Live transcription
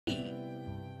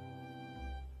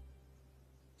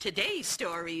Today's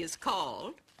story is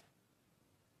called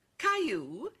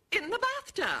Caillou in the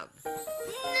Bathtub.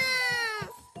 No!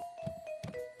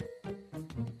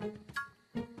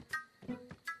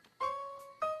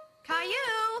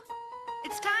 Caillou,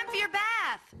 it's time for your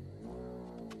bath.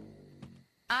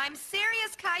 I'm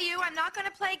serious, Caillou. I'm not going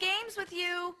to play games with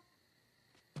you.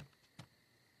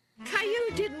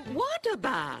 Caillou didn't want a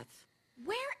bath.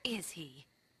 Where is he?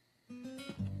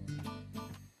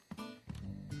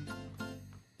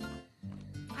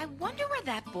 I wonder where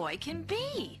that boy can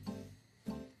be.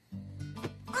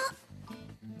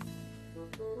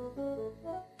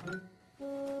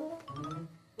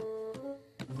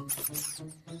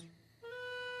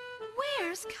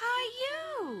 Where's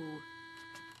Caillou?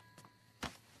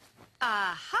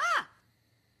 Aha!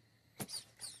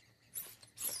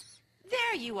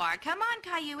 There you are. Come on,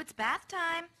 Caillou. It's bath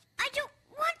time. I don't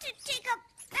want to take a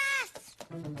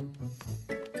bath.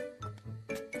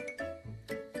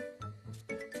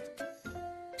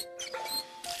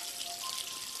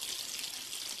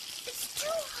 It's too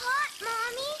hot,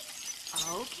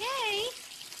 Mommy. Okay.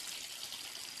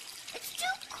 It's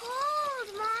too cold,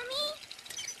 Mommy.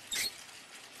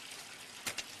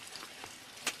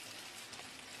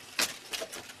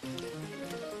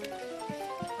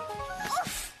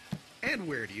 Oof! And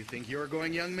where do you think you're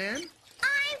going, young man?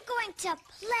 I'm going to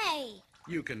play.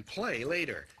 You can play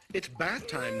later. It's bath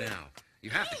time now. You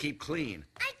have to keep clean.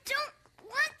 I don't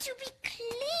want to be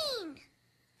clean.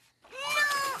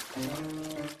 No!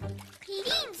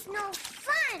 Clean's no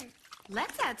fun.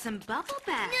 Let's add some bubble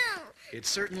bath. No, It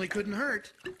certainly couldn't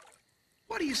hurt.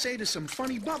 What do you say to some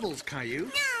funny bubbles, Caillou?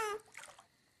 no.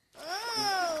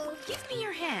 Oh. Give me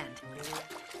your hand.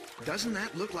 Doesn't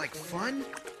that look like fun?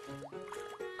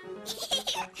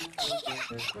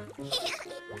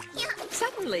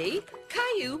 Suddenly,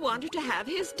 Caillou wanted to have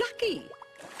his ducky,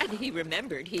 and he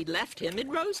remembered he'd left him in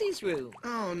Rosie's room.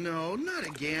 Oh, no, not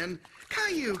again.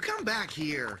 Caillou, come back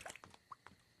here.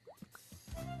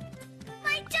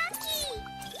 My ducky!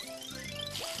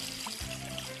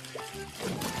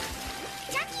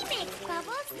 Ducky makes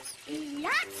bubbles.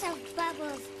 Lots of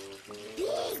bubbles.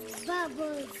 Big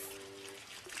bubbles.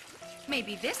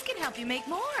 Maybe this can help you make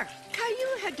more.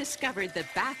 Caillou had discovered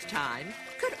that bath time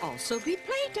could also be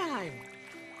playtime.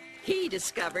 He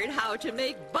discovered how to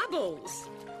make bubbles.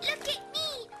 Look at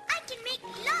me. I can make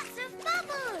lots of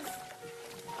bubbles.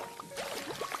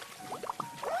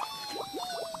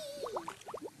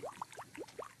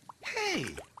 Hey,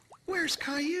 where's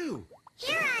Caillou?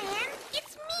 Here I am.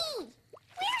 It's me.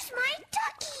 Where's my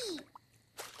ducky?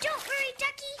 Don't worry,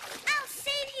 ducky. I'll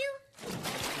save you.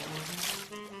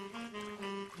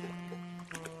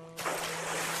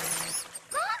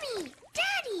 Mommy,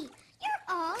 Daddy, you're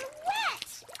all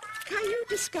wet. Caillou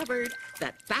discovered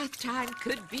that bath time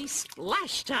could be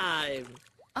splash time.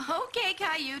 Okay,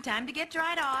 Caillou, time to get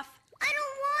dried off. I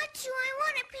don't want to. I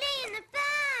want to play in the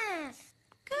bath.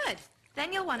 Good.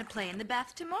 Then you'll want to play in the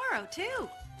bath tomorrow, too.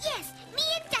 Yes, me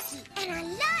and Ducky, and a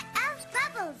lot of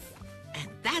bubbles. And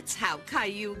that's how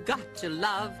Caillou got to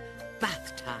love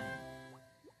bath time.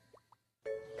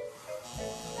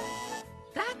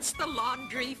 That's the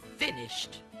laundry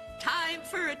finished. Time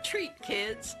for a treat,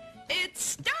 kids. It's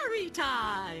story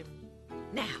time.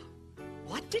 Now,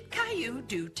 what did Caillou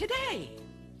do today?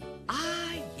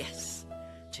 Ah, yes.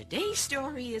 Today's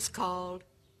story is called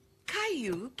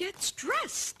Caillou Gets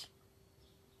Dressed.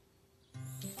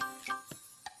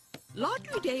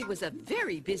 Laundry day was a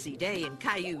very busy day in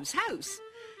Caillou's house,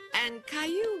 and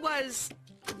Caillou was,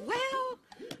 well,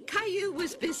 Caillou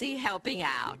was busy helping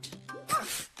out.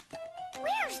 Oof!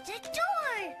 Where's the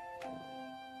door?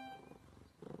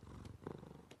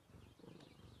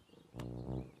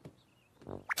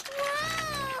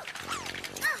 Whoa!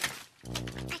 Oh,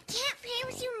 I can't play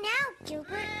with you now,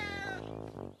 Gilbert.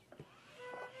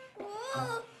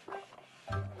 Whoa!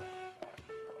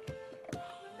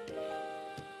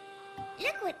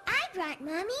 Look what I brought,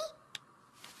 Mommy.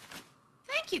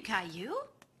 Thank you, Caillou.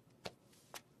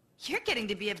 You're getting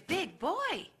to be a big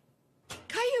boy.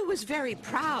 Caillou was very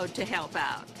proud to help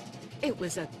out. It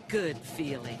was a good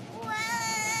feeling.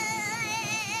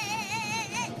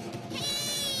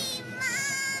 Hey,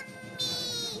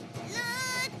 Mommy!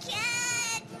 Look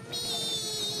at me!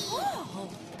 Oh!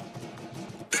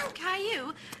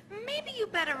 Caillou, maybe you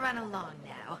better run along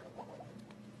now.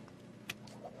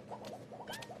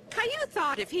 Caillou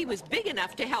thought if he was big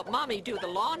enough to help Mommy do the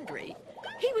laundry,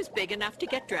 he was big enough to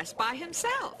get dressed by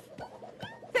himself.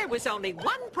 There was only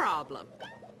one problem.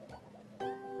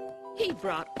 He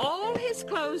brought all his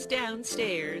clothes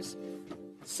downstairs,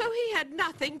 so he had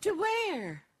nothing to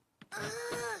wear.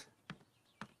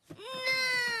 No!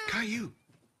 Caillou.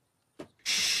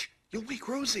 Shh. You'll wake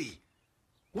Rosie.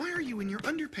 Why are you in your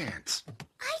underpants?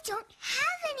 I don't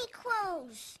have any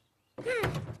clothes.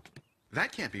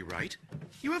 That can't be right.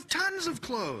 You have tons of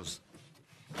clothes.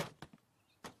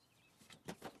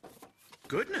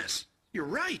 Goodness, you're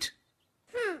right.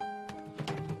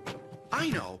 I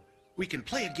know. We can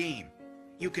play a game.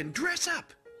 You can dress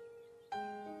up.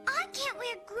 I can't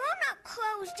wear grown-up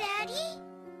clothes, Daddy.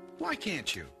 Why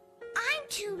can't you? I'm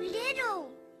too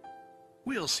little.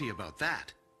 We'll see about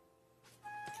that.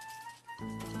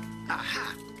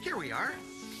 Aha! Here we are.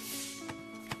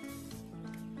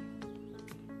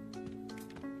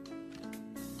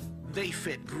 They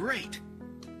fit great.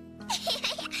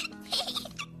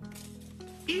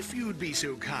 If you'd be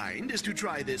so kind as to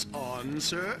try this on,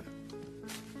 sir.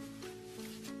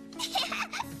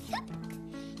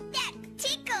 That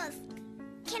tickles.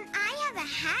 Can I have a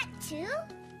hat, too?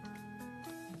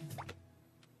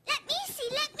 Let me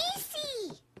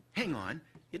see. Hang on.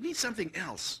 It needs something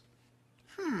else.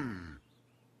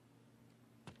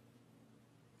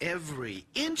 Every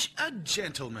inch a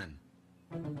gentleman.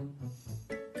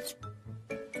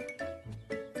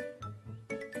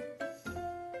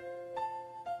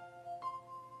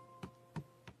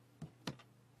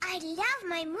 I love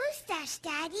my mustache,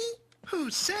 Daddy.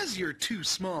 Who says you're too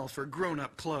small for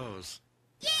grown-up clothes?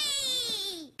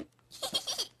 Yay!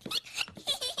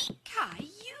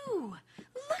 Caillou,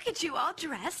 look at you all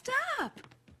dressed up.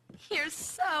 You're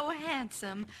so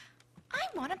handsome. I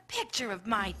want a picture of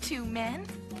my two men.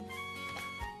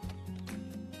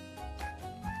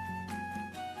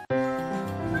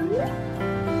 Yay!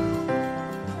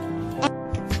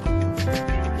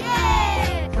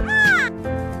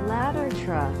 Ladder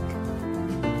truck.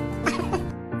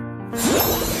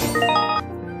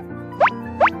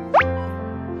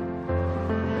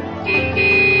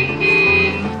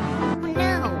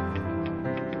 No.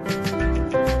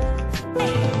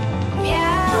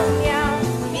 Meow, meow,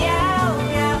 meow,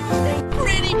 meow.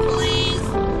 Pretty please.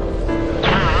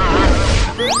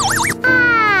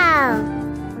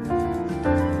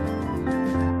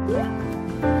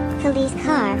 Police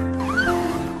car.